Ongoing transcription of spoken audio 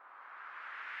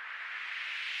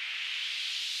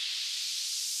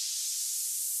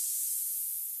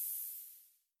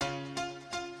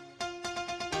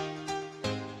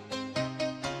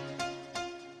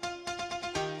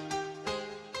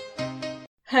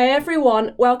Hey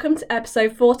everyone, welcome to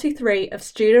episode 43 of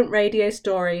Student Radio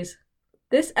Stories.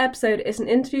 This episode is an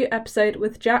interview episode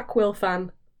with Jack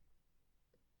Wilfan.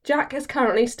 Jack is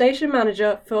currently station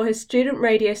manager for his student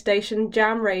radio station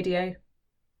Jam Radio.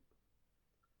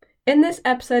 In this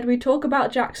episode we talk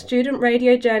about Jack's student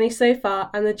radio journey so far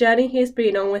and the journey he has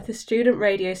been on with his student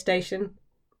radio station.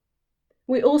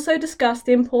 We also discuss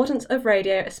the importance of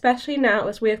radio, especially now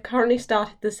as we have currently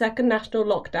started the second national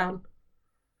lockdown.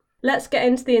 Let's get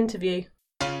into the interview.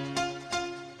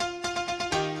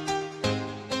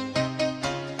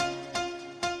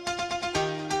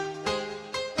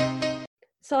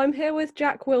 So I'm here with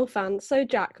Jack Wilfan. So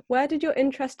Jack, where did your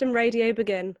interest in radio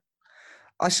begin?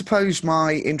 I suppose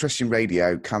my interest in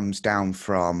radio comes down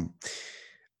from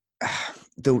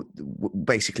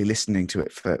basically listening to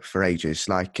it for ages.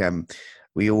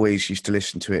 We always used to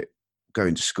listen to it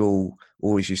going to school,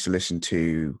 always used to listen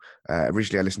to,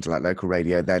 originally I listened to local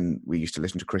radio, then we used to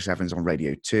listen to Chris Evans on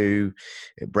Radio 2,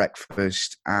 at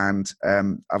breakfast, and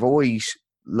I've always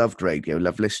loved radio,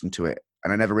 loved listening to it,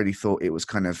 and I never really thought it was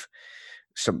kind of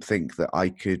something that I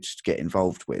could get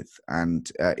involved with,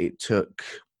 and it took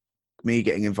me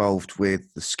getting involved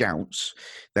with the Scouts.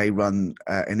 They run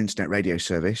an internet radio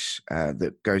service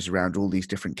that goes around all these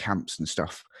different camps and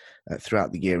stuff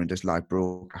throughout the year and does live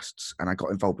broadcasts, and I got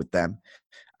involved with them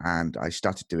and I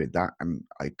started doing that, and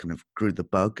I kind of grew the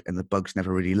bug, and the bug's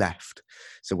never really left.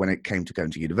 So when it came to going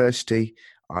to university,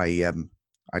 I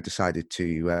decided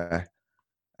to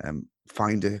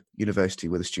find a university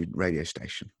with a student radio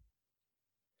station.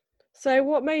 So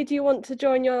what made you want to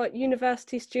join your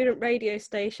university student radio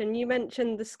station? You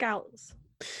mentioned the Scouts.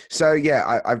 So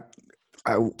yeah,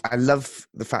 I love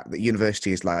the fact that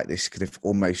university is like this kind of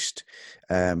almost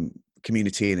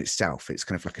community in itself. It's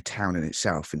kind of like a town in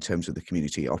itself in terms of the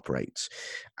community it operates.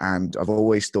 And I've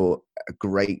always thought a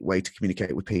great way to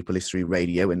communicate with people is through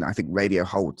radio. And I think radio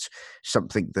holds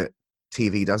something that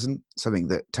TV doesn't, something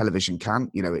that television can.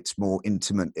 You know, it's more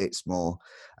intimate, it's more,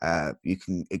 you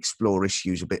can explore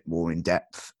issues a bit more in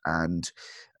depth, and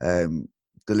the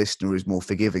listener is more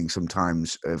forgiving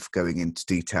sometimes of going into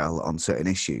detail on certain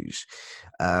issues.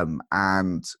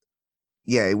 And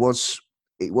yeah, it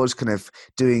was kind of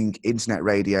doing internet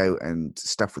radio and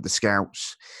stuff with the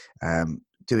Scouts,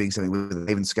 doing something with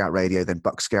Raven Scout Radio, then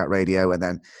Buck Scout Radio, and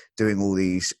then doing all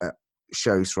these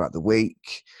shows throughout the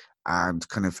week, and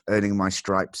kind of earning my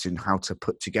stripes in how to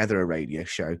put together a radio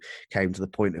show came to the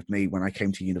point of me when I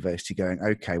came to university going,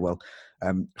 okay, well,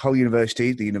 whole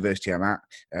university, the university I'm at,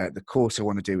 the course I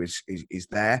want to do is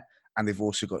there, and they've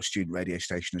also got a student radio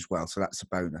station as well, so that's a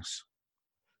bonus.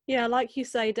 Yeah, like you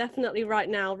say, definitely right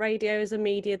now, radio is a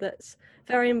media that's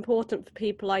very important for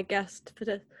people, I guess,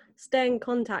 to stay in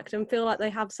contact and feel like they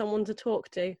have someone to talk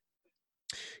to.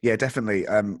 Yeah, definitely.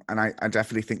 And I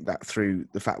definitely think that through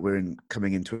the fact we're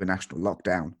coming into a national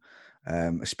lockdown,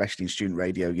 especially in student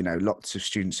radio, you know, lots of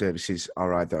student services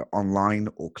are either online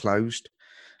or closed.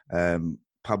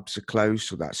 Pubs are closed,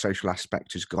 so that social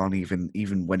aspect is gone,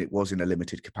 even when it was in a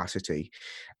limited capacity.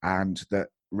 And that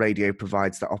radio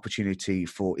provides that opportunity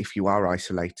for, if you are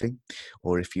isolating,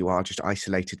 or if you are just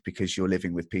isolated because you're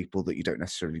living with people that you don't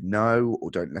necessarily know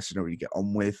or don't necessarily get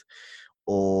on with,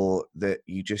 or that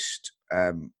you just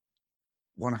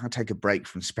want to take a break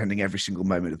from spending every single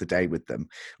moment of the day with them,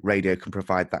 radio can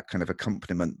provide that kind of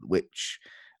accompaniment, which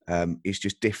is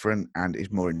just different and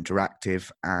is more interactive,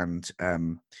 and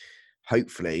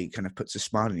hopefully kind of puts a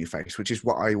smile on your face, which is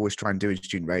what I always try and do in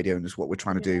student radio, and is what we're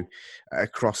trying to do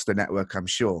across the network, I'm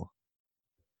sure.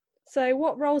 So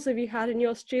what roles have you had in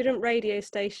your student radio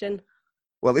station?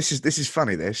 Well, this is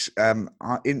funny.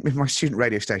 In my student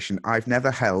radio station, I've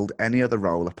never held any other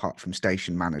role apart from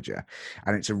station manager,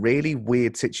 and it's a really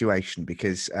weird situation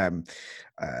because what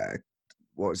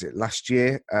was it? Last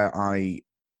year, I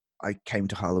came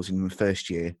to Hull. I was in my first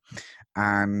year,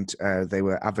 and they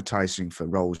were advertising for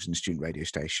roles in the student radio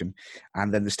station,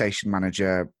 and then the station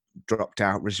manager dropped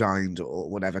out, resigned, or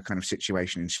whatever kind of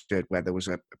situation ensued where there was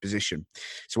a position.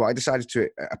 So I decided to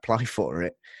apply for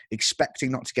it,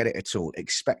 expecting not to get it at all,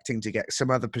 expecting to get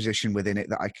some other position within it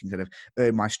that I can kind of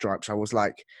earn my stripes. I was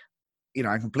like, you know,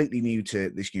 I'm completely new to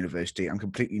this university. I'm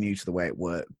completely new to the way it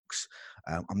works.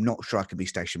 I'm not sure I can be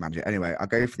station manager. Anyway, I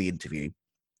go for the interview.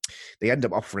 They end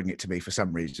up offering it to me for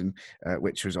some reason,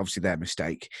 which was obviously their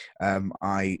mistake.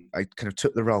 I kind of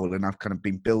took the role, and I've kind of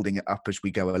been building it up as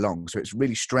we go along. So it's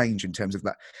really strange in terms of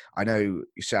that. I know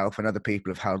yourself and other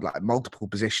people have held like multiple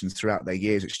positions throughout their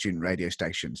years at student radio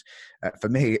stations. For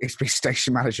me, it's been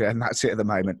station manager, and that's it at the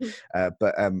moment.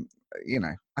 But you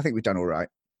know, I think we've done all right.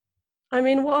 I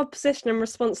mean, what a position and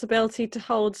responsibility to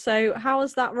hold. So how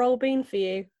has that role been for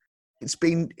you? It's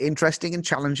been interesting and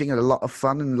challenging and a lot of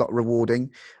fun and a lot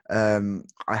rewarding. I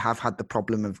have had the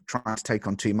problem of trying to take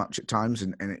on too much at times,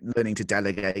 and learning to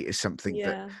delegate is something that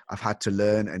Yeah. I've had to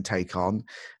learn and take on,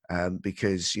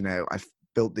 because, I've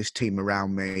built this team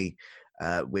around me,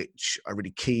 which are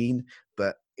really keen,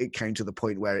 but it came to the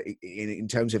point where in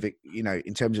terms of it,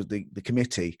 in terms of the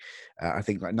committee, I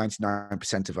think like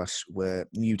 99% of us were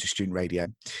new to student radio.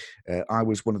 I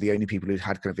was one of the only people who'd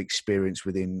had kind of experience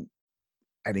within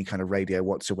any kind of radio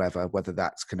whatsoever, whether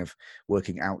that's kind of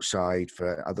working outside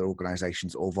for other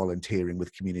organizations or volunteering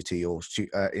with community or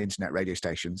internet radio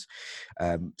stations.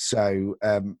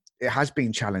 It has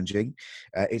been challenging.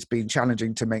 It's been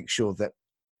challenging to make sure that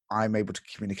I'm able to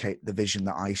communicate the vision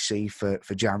that I see for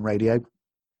Jam Radio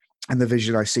and the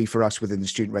vision I see for us within the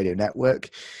Student Radio Network,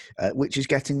 which is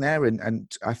getting there.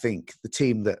 And I think the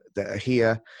team that are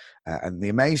here, and the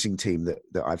amazing team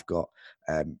that I've got,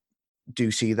 do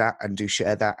see that and do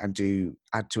share that and do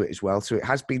add to it as well. So it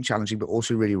has been challenging, but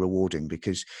also really rewarding,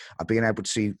 because I've been able to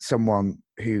see someone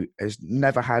who has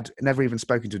never even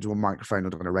spoken to a microphone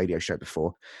or done a radio show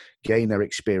before, gain their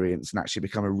experience and actually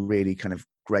become a really kind of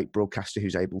great broadcaster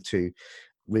who's able to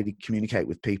really communicate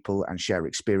with people and share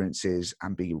experiences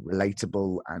and be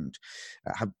relatable and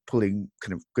have pulling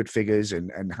kind of good figures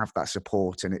and have that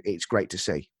support. And it's great to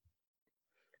see.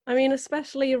 I mean,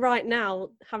 especially right now,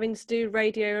 having to do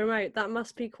radio remote, that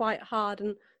must be quite hard.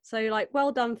 And so, like,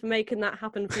 well done for making that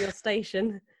happen for your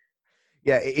station.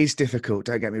 Yeah, it is difficult,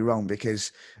 don't get me wrong,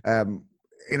 because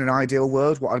in an ideal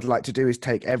world, what I'd like to do is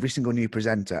take every single new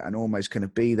presenter and almost kind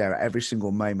of be there at every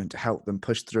single moment to help them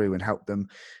push through and help them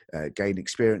gain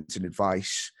experience and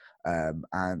advice,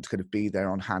 and kind of be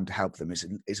there on hand to help them.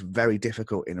 It's very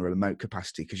difficult in a remote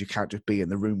capacity, because you can't just be in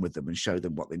the room with them and show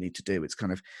them what they need to do. It's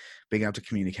kind of being able to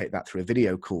communicate that through a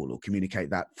video call or communicate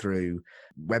that through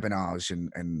webinars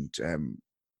and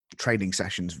training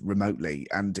sessions remotely,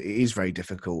 and it is very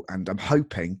difficult. And I'm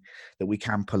hoping that we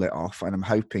can pull it off, and I'm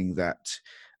hoping that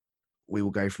we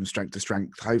will go from strength to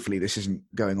strength. Hopefully this isn't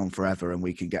going on forever and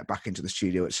we can get back into the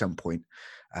studio at some point,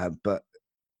 but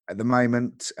at the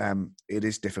moment it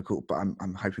is difficult, but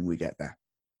I'm hoping we get there.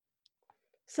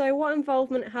 So what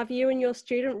involvement have you and your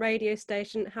student radio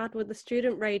station had with the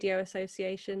Student Radio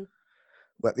Association?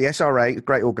 Well, the SRA, a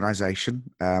great organisation.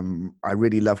 I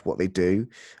really love what they do.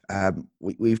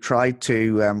 We've tried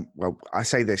to, well, I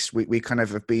say this, we kind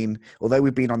of have been, although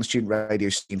we've been on the student radio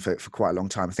scene for quite a long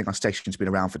time, I think our station's been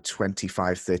around for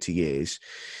 25, 30 years.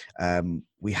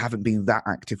 We haven't been that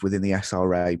active within the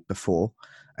SRA before.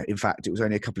 In fact, it was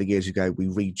only a couple of years ago we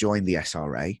rejoined the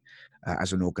SRA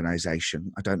as an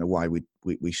organisation. I don't know why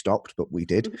we stopped, but we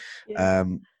did. Yeah.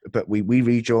 But we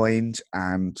rejoined,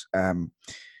 and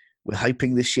we're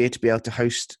hoping this year to be able to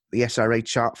host the SRA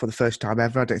chart for the first time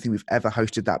ever. I don't think we've ever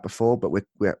hosted that before, but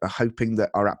we're hoping that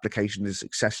our application is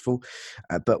successful.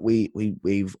 But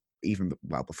we've even,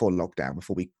 well, before lockdown,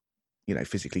 before we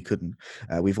physically couldn't,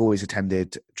 we've always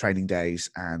attended training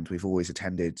days, and we've always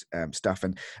attended stuff.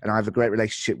 And I have a great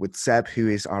relationship with Seb, who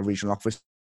is our regional officer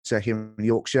here in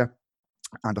Yorkshire.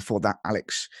 And before that,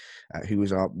 Alex, who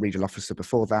was our regional officer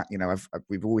before that.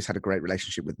 We've always had a great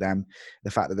relationship with them.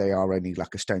 The fact that they are only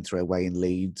like a stone throw away in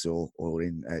Leeds or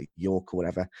in York or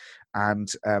whatever. And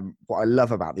what I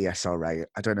love about the SRA,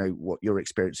 I don't know what your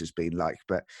experience has been like,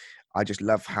 but I just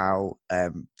love how,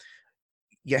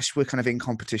 yes, we're kind of in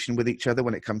competition with each other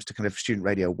when it comes to kind of student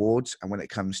radio awards and when it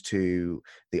comes to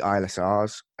the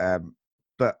ILSRs.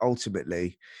 But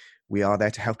ultimately, we are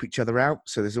there to help each other out.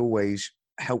 So there's always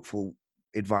helpful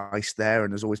advice there,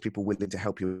 and there's always people willing to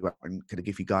help you out and kind of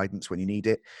give you guidance when you need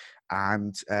it.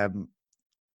 And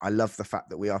I love the fact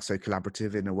that we are so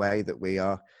collaborative in a way that we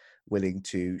are willing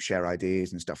to share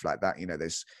ideas and stuff like that.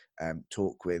 There's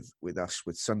talk with us,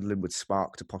 with Sunderland, with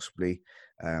Spark, to possibly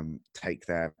take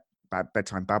their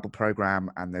bedtime babble program,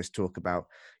 and there's talk about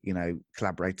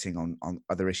collaborating on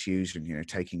other issues and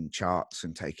taking charts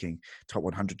and taking top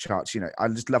 100 charts. I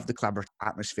just love the collaborative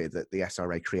atmosphere that the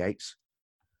SRA creates.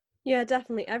 Yeah,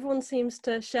 definitely. Everyone seems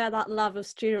to share that love of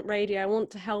student radio and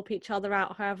want to help each other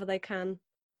out however they can.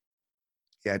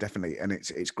 Yeah, definitely, and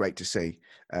it's great to see.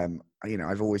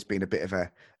 I've always been a bit of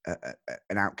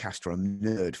an outcast or a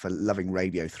nerd for loving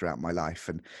radio throughout my life,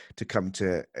 and to come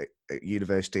to a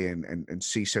university and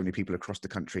see so many people across the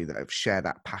country that have shared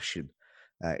that passion,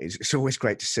 it's always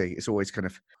great to see. It's always kind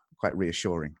of quite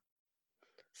reassuring.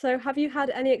 So have you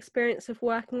had any experience of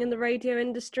working in the radio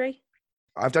industry?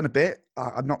 I've done a bit.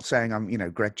 I'm not saying I'm,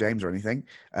 Greg James or anything,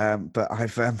 but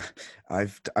I've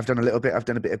done a little bit. I've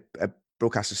done a bit of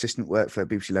broadcast assistant work for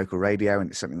BBC Local Radio, and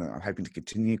it's something that I'm hoping to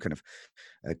continue. Kind of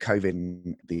COVID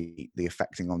and the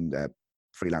affecting on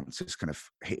freelancers kind of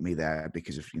hit me there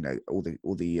because of all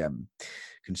the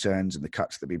concerns and the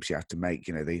cuts that BBC had to make.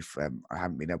 I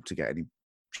haven't been able to get any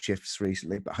shifts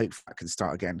recently, but hopefully I can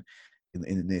start again in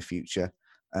the near future.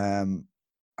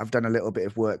 I've done a little bit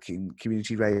of work in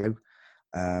community radio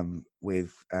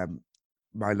with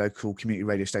my local community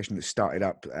radio station that started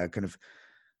up kind of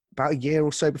about a year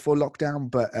or so before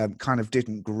lockdown, but kind of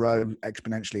didn't grow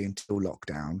exponentially until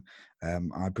lockdown.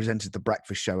 I presented the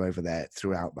breakfast show over there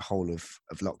throughout the whole of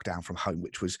lockdown from home,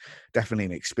 which was definitely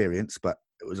an experience, but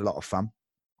it was a lot of fun.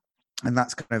 And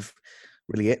that's kind of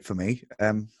really it for me.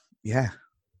 Yeah.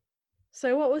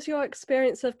 So what was your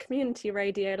experience of community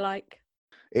radio like?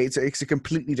 It's a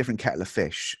completely different kettle of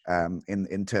fish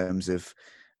in terms of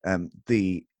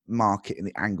the market and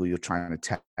the angle you're trying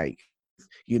to take.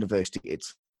 University,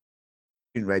 it's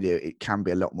in radio, it can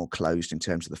be a lot more closed in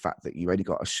terms of the fact that you only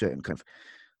got a certain kind of,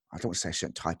 I don't want to say a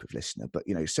certain type of listener, but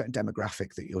certain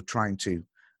demographic that you're trying to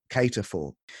cater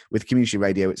for. With community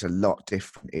radio, it's a lot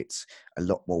different. It's a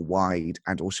lot more wide,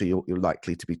 and also you're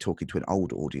likely to be talking to an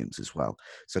older audience as well.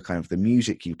 So kind of the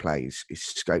music you play is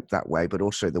scoped that way, but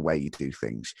also the way you do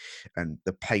things and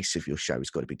the pace of your show has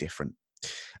got to be different.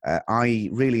 I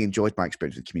really enjoyed my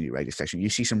experience with the community radio station. You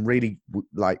see some really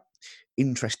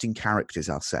interesting characters,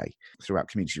 I'll say, throughout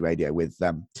community radio with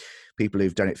people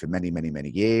who've done it for many, many, many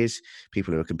years,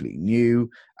 people who are completely new,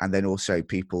 and then also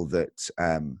people that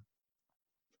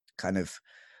kind of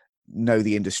know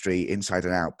the industry inside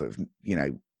and out, but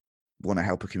want to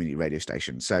help a community radio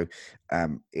station. So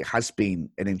it has been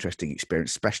an interesting experience,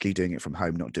 especially doing it from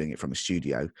home, not doing it from a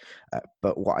studio.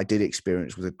 But what I did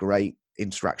experience was a great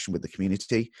interaction with the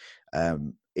community.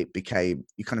 It became,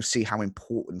 you kind of see how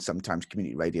important sometimes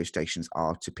community radio stations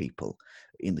are to people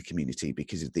in the community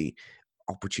because of the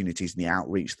opportunities and the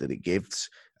outreach that it gives,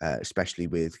 especially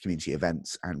with community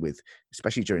events and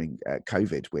especially during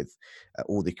COVID, with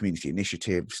all the community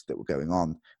initiatives that were going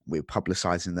on. We were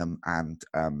publicising them and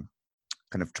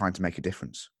kind of trying to make a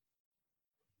difference.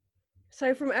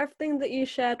 So from everything that you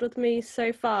shared with me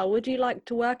so far, would you like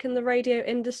to work in the radio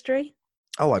industry?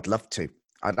 Oh, I'd love to.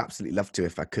 I'd absolutely love to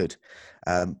if I could.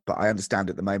 But I understand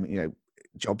at the moment,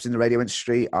 jobs in the radio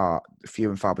industry are few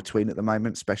and far between at the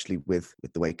moment, especially with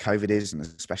the way COVID is, and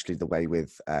especially the way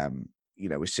with,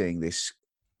 we're seeing this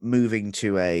moving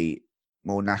to a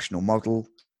more national model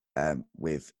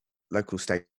with local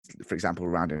states, for example,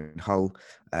 around in Hull.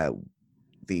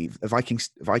 The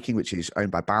Viking, which is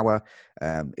owned by Bauer,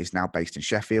 is now based in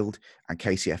Sheffield, and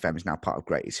KCFM is now part of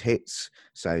Greatest Hits.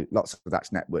 So lots of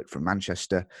that's networked from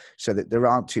Manchester. So that there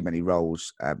aren't too many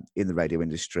roles in the radio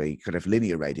industry, kind of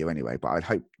linear radio anyway. But I'd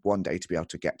hope one day to be able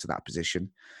to get to that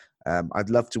position. I'd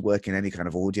love to work in any kind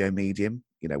of audio medium,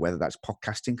 whether that's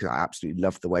podcasting, because I absolutely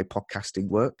love the way podcasting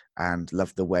works and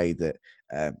love the way that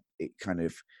it kind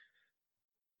of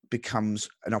becomes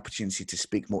an opportunity to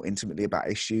speak more intimately about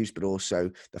issues, but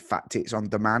also the fact it's on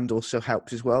demand also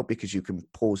helps as well, because you can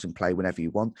pause and play whenever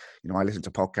you want. I listen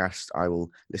to podcasts, I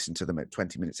will listen to them at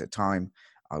 20 minutes at a time.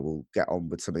 I will get on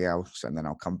with something else and then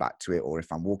I'll come back to it. Or if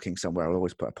I'm walking somewhere, I'll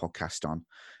always put a podcast on.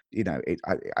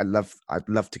 I'd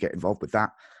love to get involved with that.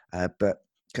 But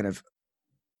kind of,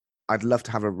 I'd love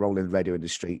to have a role in the radio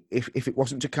industry. If it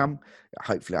wasn't to come,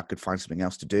 hopefully I could find something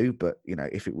else to do. But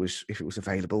if it was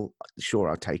available, sure,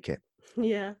 I'd take it.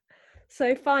 Yeah.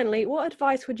 So finally, what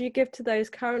advice would you give to those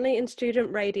currently in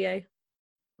student radio?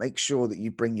 Make sure that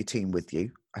you bring your team with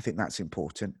you. I think that's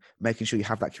important. Making sure you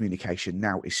have that communication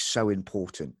now is so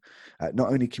important.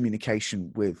 Not only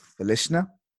communication with the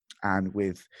listener and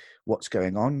with what's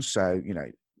going on. So,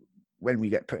 when we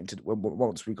get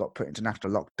once we got put into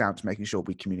national lockdown, to making sure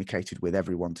we communicated with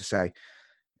everyone to say,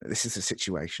 this is a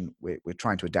situation, we're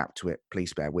trying to adapt to it,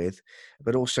 please bear with.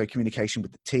 But also communication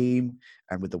with the team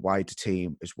and with the wider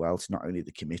team as well. So not only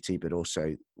the committee, but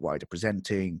also wider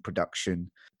presenting,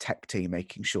 production, tech team,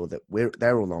 making sure that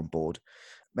they're all on board.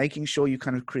 Making sure you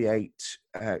kind of create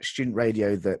student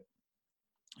radio that,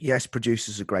 yes,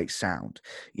 produces a great sound,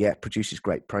 produces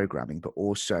great programming, but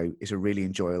also is a really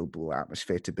enjoyable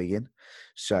atmosphere to be in.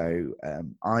 So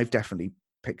I've definitely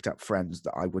picked up friends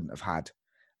that I wouldn't have had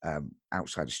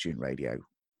outside of student radio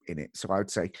in it. So I would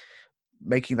say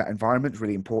making that environment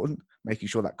really important, making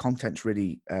sure that content's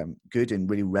really good and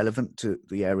really relevant to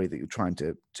the area that you're trying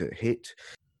to hit.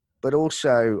 But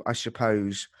also, I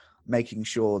suppose, making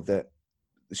sure that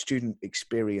the student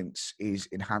experience is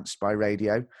enhanced by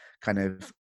radio. Kind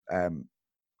of,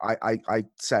 I'd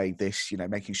say this,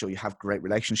 making sure you have great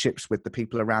relationships with the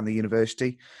people around the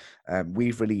university.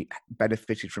 We've really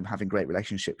benefited from having great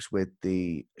relationships with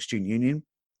the student union.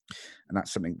 And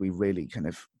that's something we really kind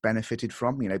of benefited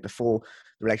from. Before,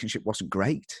 the relationship wasn't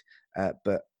great,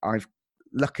 but I've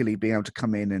luckily being able to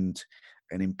come in and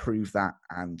improve that,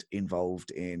 and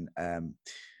involved in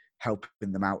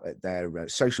helping them out at their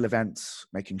social events,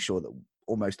 making sure that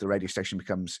almost the radio station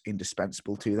becomes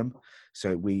indispensable to them.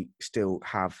 So we still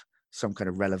have some kind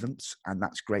of relevance, and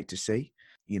that's great to see.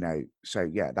 So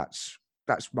yeah, that's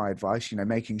my advice.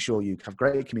 Making sure you have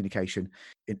great communication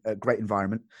in a great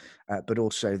environment, but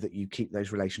also that you keep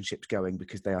those relationships going,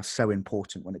 because they are so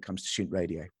important when it comes to student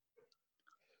radio.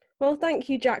 Well, thank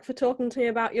you, Jack, for talking to me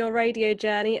about your radio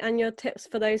journey and your tips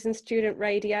for those in student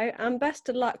radio, and best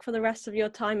of luck for the rest of your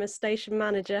time as station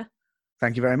manager.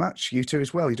 Thank you very much. You too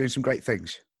as well. You're doing some great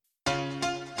things.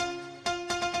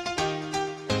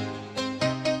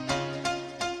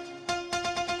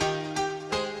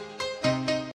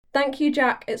 Thank you,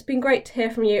 Jack. It's been great to hear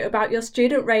from you about your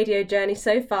student radio journey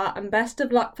so far, and best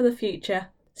of luck for the future.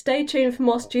 Stay tuned for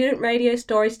more student radio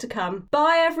stories to come.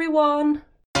 Bye, everyone!